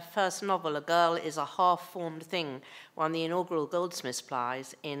 and her first novel, A Girl is a Half-Formed Thing, won the inaugural Goldsmiths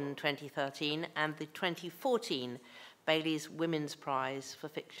Prize in 2013 and the 2014 Bailey's Women's Prize for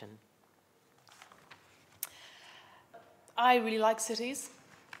Fiction. I really like cities,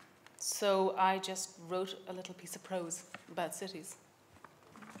 so I just wrote a little piece of prose about cities.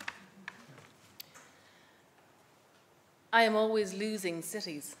 I am always losing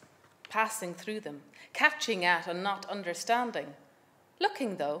cities, passing through them, catching at and not understanding.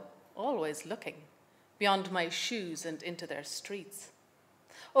 Looking, though, always looking, beyond my shoes and into their streets,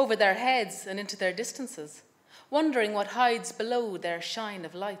 over their heads and into their distances, wondering what hides below their shine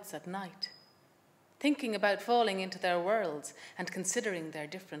of lights at night, thinking about falling into their worlds and considering their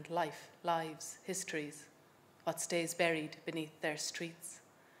different lives, histories, what stays buried beneath their streets.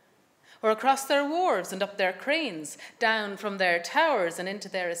 Or across their wharves and up their cranes, down from their towers and into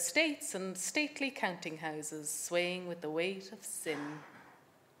their estates and stately counting houses, swaying with the weight of sin.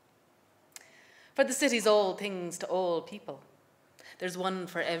 For the city's all things to all people, There's one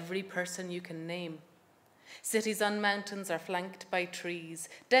for every person you can name. Cities on mountains are flanked by trees,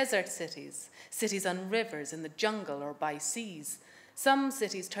 desert cities, cities on rivers, in the jungle or by seas. Some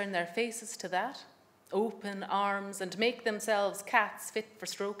cities turn their faces to that, open arms and make themselves cats fit for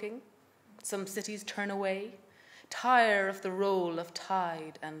stroking. Some cities turn away, tire of the role of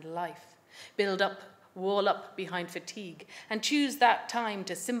tide and life, build up, wall up behind fatigue, and choose that time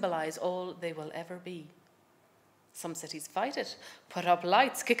to symbolize all they will ever be. Some cities fight it, put up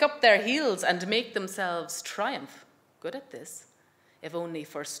lights, kick up their heels, and make themselves triumph. Good at this, if only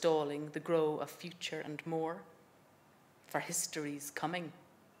forestalling the grow of future and more. For history's coming,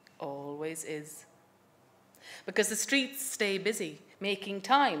 always is. Because the streets stay busy, making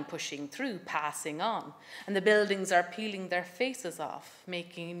time, pushing through, passing on, and the buildings are peeling their faces off,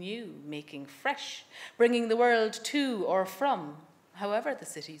 making new, making fresh, bringing the world to or from, however the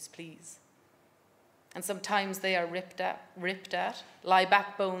cities please. And sometimes they are ripped at, lie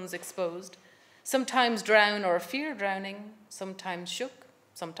backbones exposed, sometimes drown or fear drowning, sometimes shook,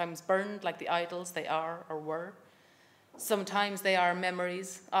 sometimes burned like the idols they are or were. Sometimes they are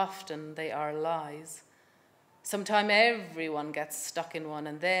memories, often they are lies. Sometime everyone gets stuck in one,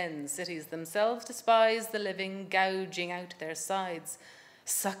 and then cities themselves despise the living, gouging out their sides,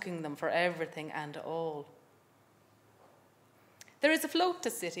 sucking them for everything and all. There is a float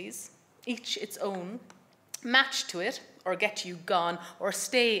to cities, each its own. Match to it, or get you gone, or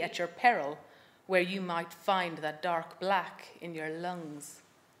stay at your peril, where you might find that dark black in your lungs.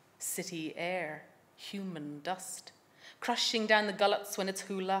 City air, human dust, crushing down the gullets when it's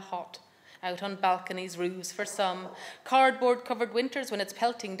hula hot, out on balconies, roofs for some, cardboard-covered winters when it's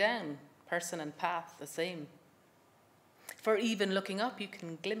pelting down, person and path the same. For even looking up, you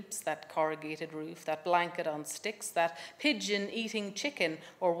can glimpse that corrugated roof, that blanket on sticks, that pigeon eating chicken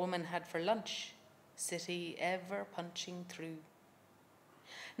or woman had for lunch. City ever punching through.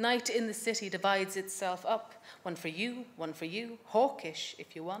 Night in the city divides itself up, one for you, hawkish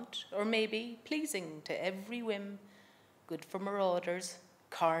if you want, or maybe pleasing to every whim, good for marauders,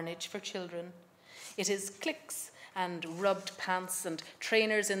 carnage for children. It is cliques and rubbed pants and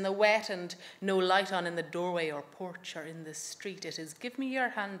trainers in the wet and no light on in the doorway or porch or in the street. It is give me your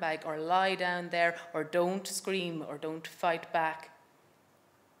handbag or lie down there or don't scream or don't fight back.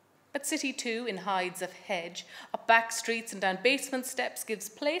 But city too, in hides of hedge, up back streets and down basement steps, gives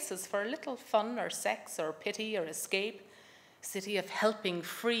places for a little fun or sex or pity or escape. City of helping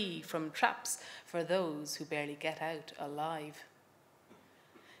free from traps for those who barely get out alive.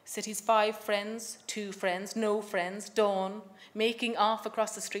 City's 5 friends, 2 friends, no friends, dawn, making off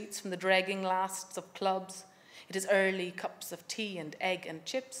across the streets from the dragging lasts of clubs. It is early cups of tea and egg and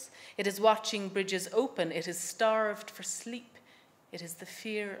chips. It is watching bridges open. It is starved for sleep. It is the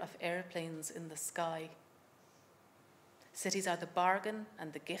fear of airplanes in the sky. Cities are the bargain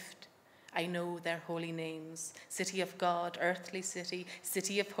and the gift. I know their holy names. City of God, earthly city,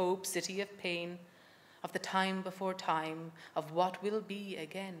 city of hope, city of pain, of the time before time, of what will be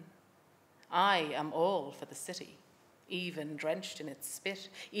again. I am all for the city, even drenched in its spit.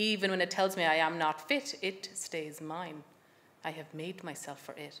 Even when it tells me I am not fit, it stays mine. I have made myself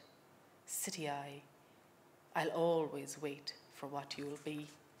for it. City I'll always wait for what you will be.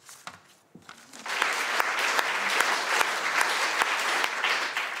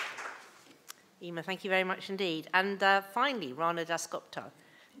 Eimear, thank you very much indeed. And finally, Rana Dasgupta,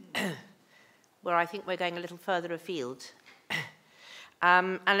 where I think we're going a little further afield.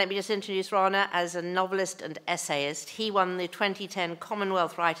 And let me just introduce Rana as a novelist and essayist. He won the 2010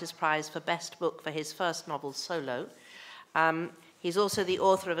 Commonwealth Writers' Prize for Best Book for his first novel, Solo. He's also the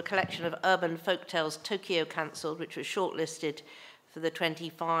author of a collection of urban folktales, Tokyo Cancelled, which was shortlisted for the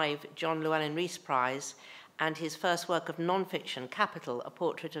 25 John Llewellyn Rhys Prize, and his first work of non-fiction, Capital, A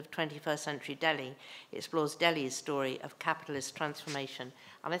Portrait of 21st Century Delhi, explores Delhi's story of capitalist transformation.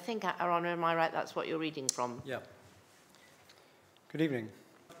 And I think, Rana, am I right, that's what you're reading from? Yeah. Good evening.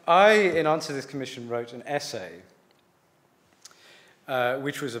 I, in answer to this commission, wrote an essay,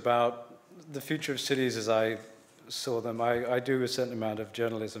 which was about the future of cities as I saw them. I do a certain amount of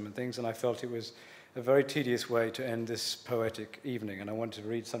journalism and things, and I felt it was a very tedious way to end this poetic evening, and I wanted to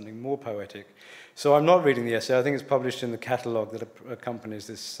read something more poetic. So I'm not reading the essay. I think it's published in the catalogue that accompanies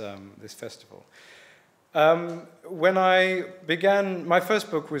this, this festival. When I began, my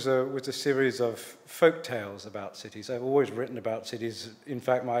first book was a series of folk tales about cities. I've always written about cities. In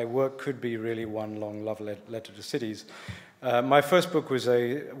fact, my work could be really one long love letter to cities. My first book was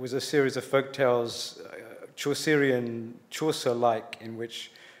a series of folk tales, Chaucerian, Chaucer-like, in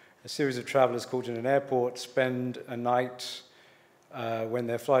which a series of travelers caught in an airport spend a night when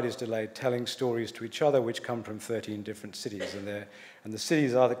their flight is delayed, telling stories to each other which come from 13 different cities. And the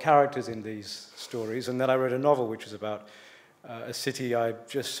cities are the characters in these stories. And then I wrote a novel which was about a city I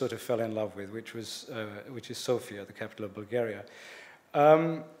just sort of fell in love with, which is Sofia, the capital of Bulgaria.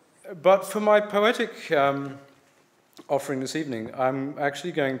 But for my poetic offering this evening, I'm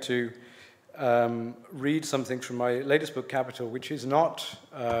actually going to read something from my latest book, Capital, which is not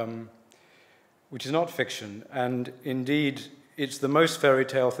fiction, and indeed it's the most fairy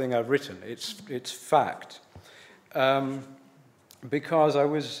tale thing I've written. It's fact, because I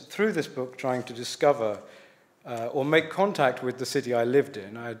was through this book trying to discover or make contact with the city I lived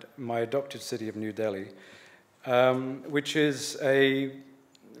in, my adopted city of New Delhi, which has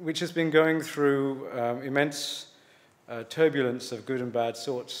been going through immense turbulence of good and bad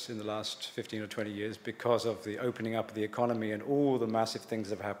sorts in the last 15 or 20 years because of the opening up of the economy and all the massive things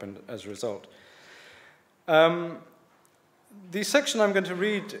that have happened as a result. The section I'm going to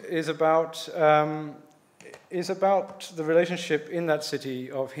read is about the relationship in that city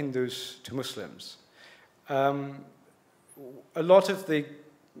of Hindus to Muslims. A lot of the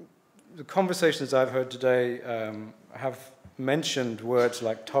conversations I've heard today have mentioned words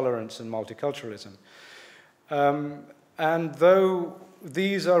like tolerance and multiculturalism. And though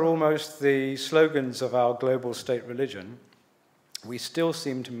these are almost the slogans of our global state religion, we still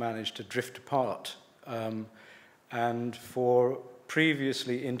seem to manage to drift apart, and for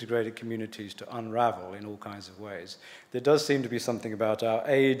previously integrated communities to unravel in all kinds of ways. There does seem to be something about our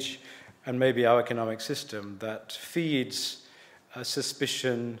age and maybe our economic system that feeds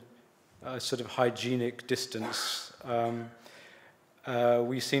suspicion, sort of hygienic distance.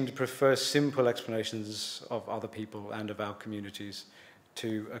 We seem to prefer simple explanations of other people and of our communities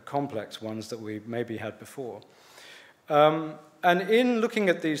to complex ones that we maybe had before. And in looking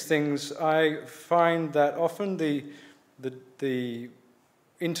at these things, I find that often the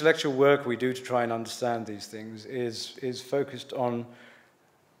intellectual work we do to try and understand these things is focused on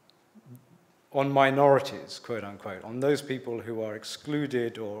minorities, quote unquote, on those people who are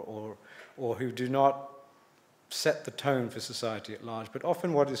excluded or who do not set the tone for society at large. But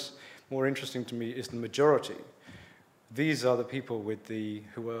often what is more interesting to me is the majority. These are the people with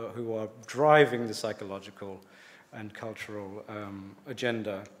who are driving the psychological and cultural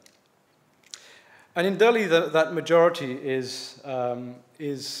agenda. And in Delhi, that majority is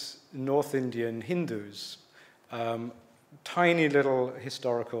North Indian Hindus, tiny little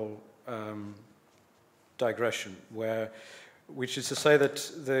historical digression, which is to say that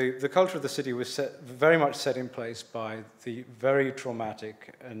the culture of the city was very much set in place by the very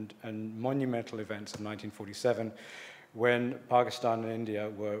traumatic and monumental events of 1947, when Pakistan and India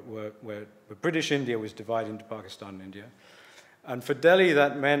where British India was divided into Pakistan and India. And for Delhi,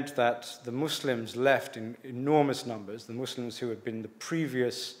 that meant that the Muslims left in enormous numbers, the Muslims who had been the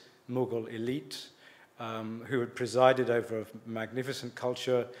previous Mughal elite, who had presided over a magnificent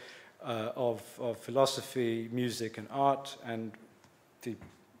culture of philosophy, music, and art. And the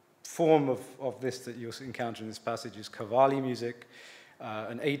form of this that you'll encounter in this passage is Qawwali music,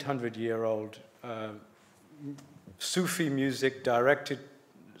 an 800-year-old Sufi music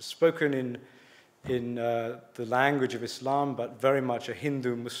spoken in the language of Islam, but very much a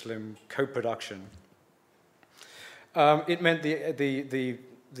Hindu-Muslim co-production. It meant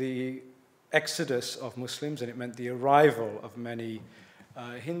the exodus of Muslims, and it meant the arrival of many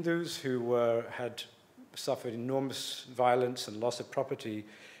Hindus who had suffered enormous violence and loss of property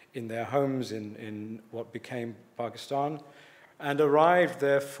in their homes in what became Pakistan, and arrived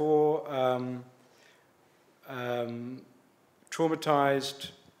therefore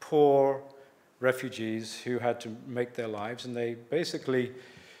traumatized, poor refugees who had to make their lives, and they basically,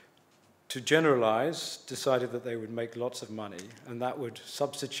 to generalize, decided that they would make lots of money, and that would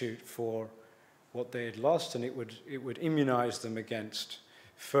substitute for what they had lost, and it would immunize them against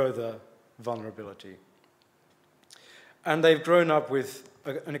further vulnerability. And they've grown up with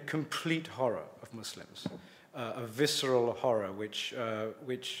a complete horror of Muslims, a visceral horror which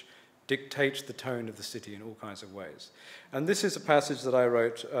dictates the tone of the city in all kinds of ways. And this is a passage that I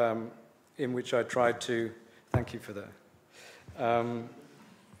wrote in which I tried to, thank you for that,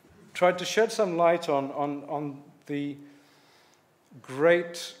 tried to shed some light on the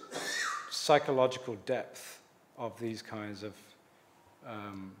great psychological depth of these kinds of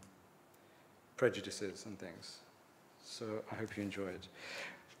prejudices and things. So I hope you enjoy it.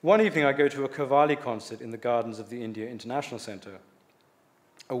 One evening I go to a Qawwali concert in the gardens of the India International Centre,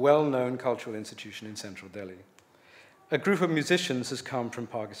 a well-known cultural institution in central Delhi. A group of musicians has come from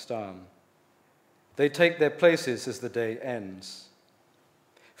Pakistan. They take their places as the day ends.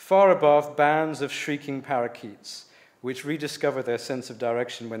 Far above, bands of shrieking parakeets which rediscover their sense of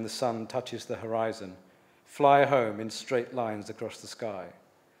direction when the sun touches the horizon, fly home in straight lines across the sky.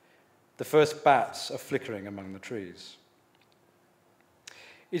 The first bats are flickering among the trees.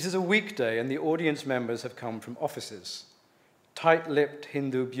 It is a weekday and the audience members have come from offices. Tight-lipped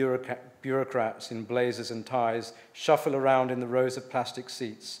Hindu bureaucrats in blazers and ties shuffle around in the rows of plastic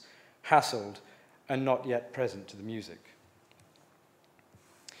seats, hassled and not yet present to the music.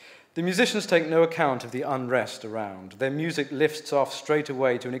 The musicians take no account of the unrest around. Their music lifts off straight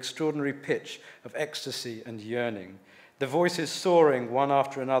away to an extraordinary pitch of ecstasy and yearning, the voices soaring one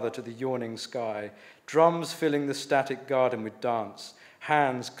after another to the yawning sky, drums filling the static garden with dance,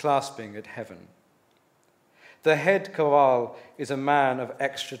 hands clasping at heaven. The head kawal is a man of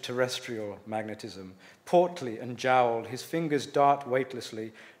extraterrestrial magnetism, portly and jowled, his fingers dart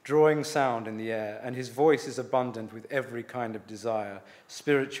weightlessly, drawing sound in the air, and his voice is abundant with every kind of desire,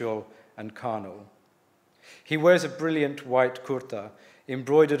 spiritual and carnal. He wears a brilliant white kurta,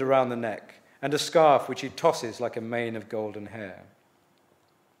 embroidered around the neck, and a scarf which he tosses like a mane of golden hair.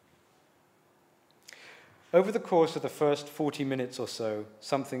 Over the course of the first 40 minutes or so,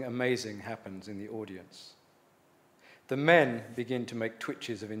 something amazing happens in the audience. The men begin to make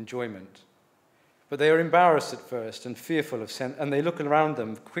twitches of enjoyment, but they are embarrassed at first and fearful of and they look around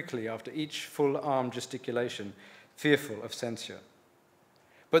them quickly after each full-arm gesticulation, fearful of censure.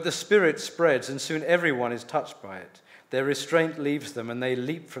 But the spirit spreads, and soon everyone is touched by it. Their restraint leaves them, and they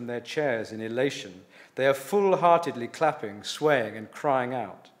leap from their chairs in elation. They are full-heartedly clapping, swaying, and crying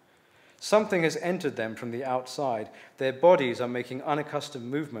out. Something has entered them from the outside. Their bodies are making unaccustomed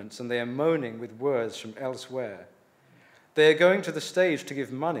movements, and they are moaning with words from elsewhere. They are going to the stage to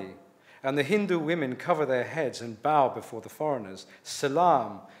give money, and the Hindu women cover their heads and bow before the foreigners.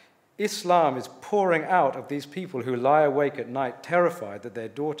 Salam! Islam is pouring out of these people who lie awake at night, terrified that their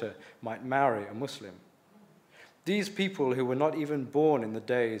daughter might marry a Muslim. These people who were not even born in the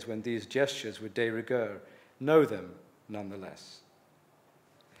days when these gestures were de rigueur know them nonetheless.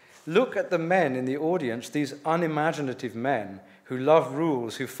 Look at the men in the audience, these unimaginative men who love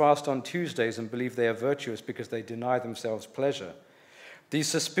rules, who fast on Tuesdays and believe they are virtuous because they deny themselves pleasure. These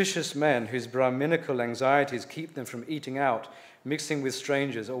suspicious men whose Brahminical anxieties keep them from eating out, mixing with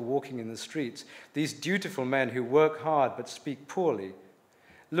strangers, or walking in the streets. These dutiful men who work hard but speak poorly.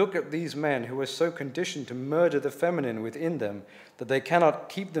 Look at these men who are so conditioned to murder the feminine within them that they cannot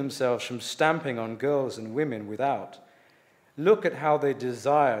keep themselves from stamping on girls and women without. Look at how they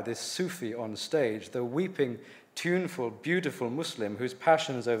desire this Sufi on stage, the weeping, tuneful, beautiful Muslim whose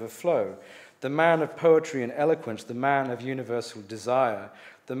passions overflow, the man of poetry and eloquence, the man of universal desire,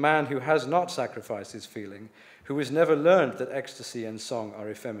 the man who has not sacrificed his feeling, who has never learned that ecstasy and song are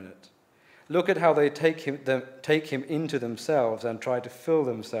effeminate. Look at how they take him into themselves and try to fill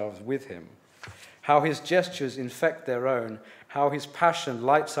themselves with him, how his gestures infect their own, how his passion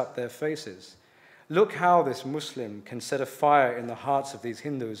lights up their faces. Look how this Muslim can set a fire in the hearts of these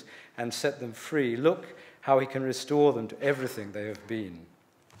Hindus and set them free. Look how he can restore them to everything they have been.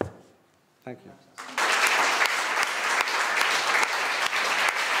 Thank you.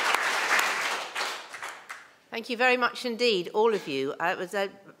 Thank you very much indeed, all of you. It was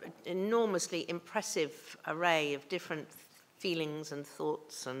an enormously impressive array of different feelings and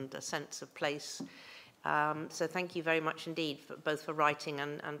thoughts and a sense of place. So thank you very much indeed, both for writing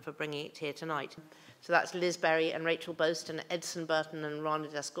and for bringing it here tonight. So that's Liz Berry and Rachael Boast and Edson Burton and Rana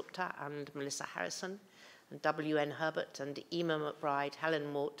Dasgupta and Melissa Harrison and W.N. Herbert and Eimear McBride,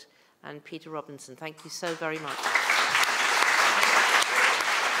 Helen Mort and Peter Robinson. Thank you so very much.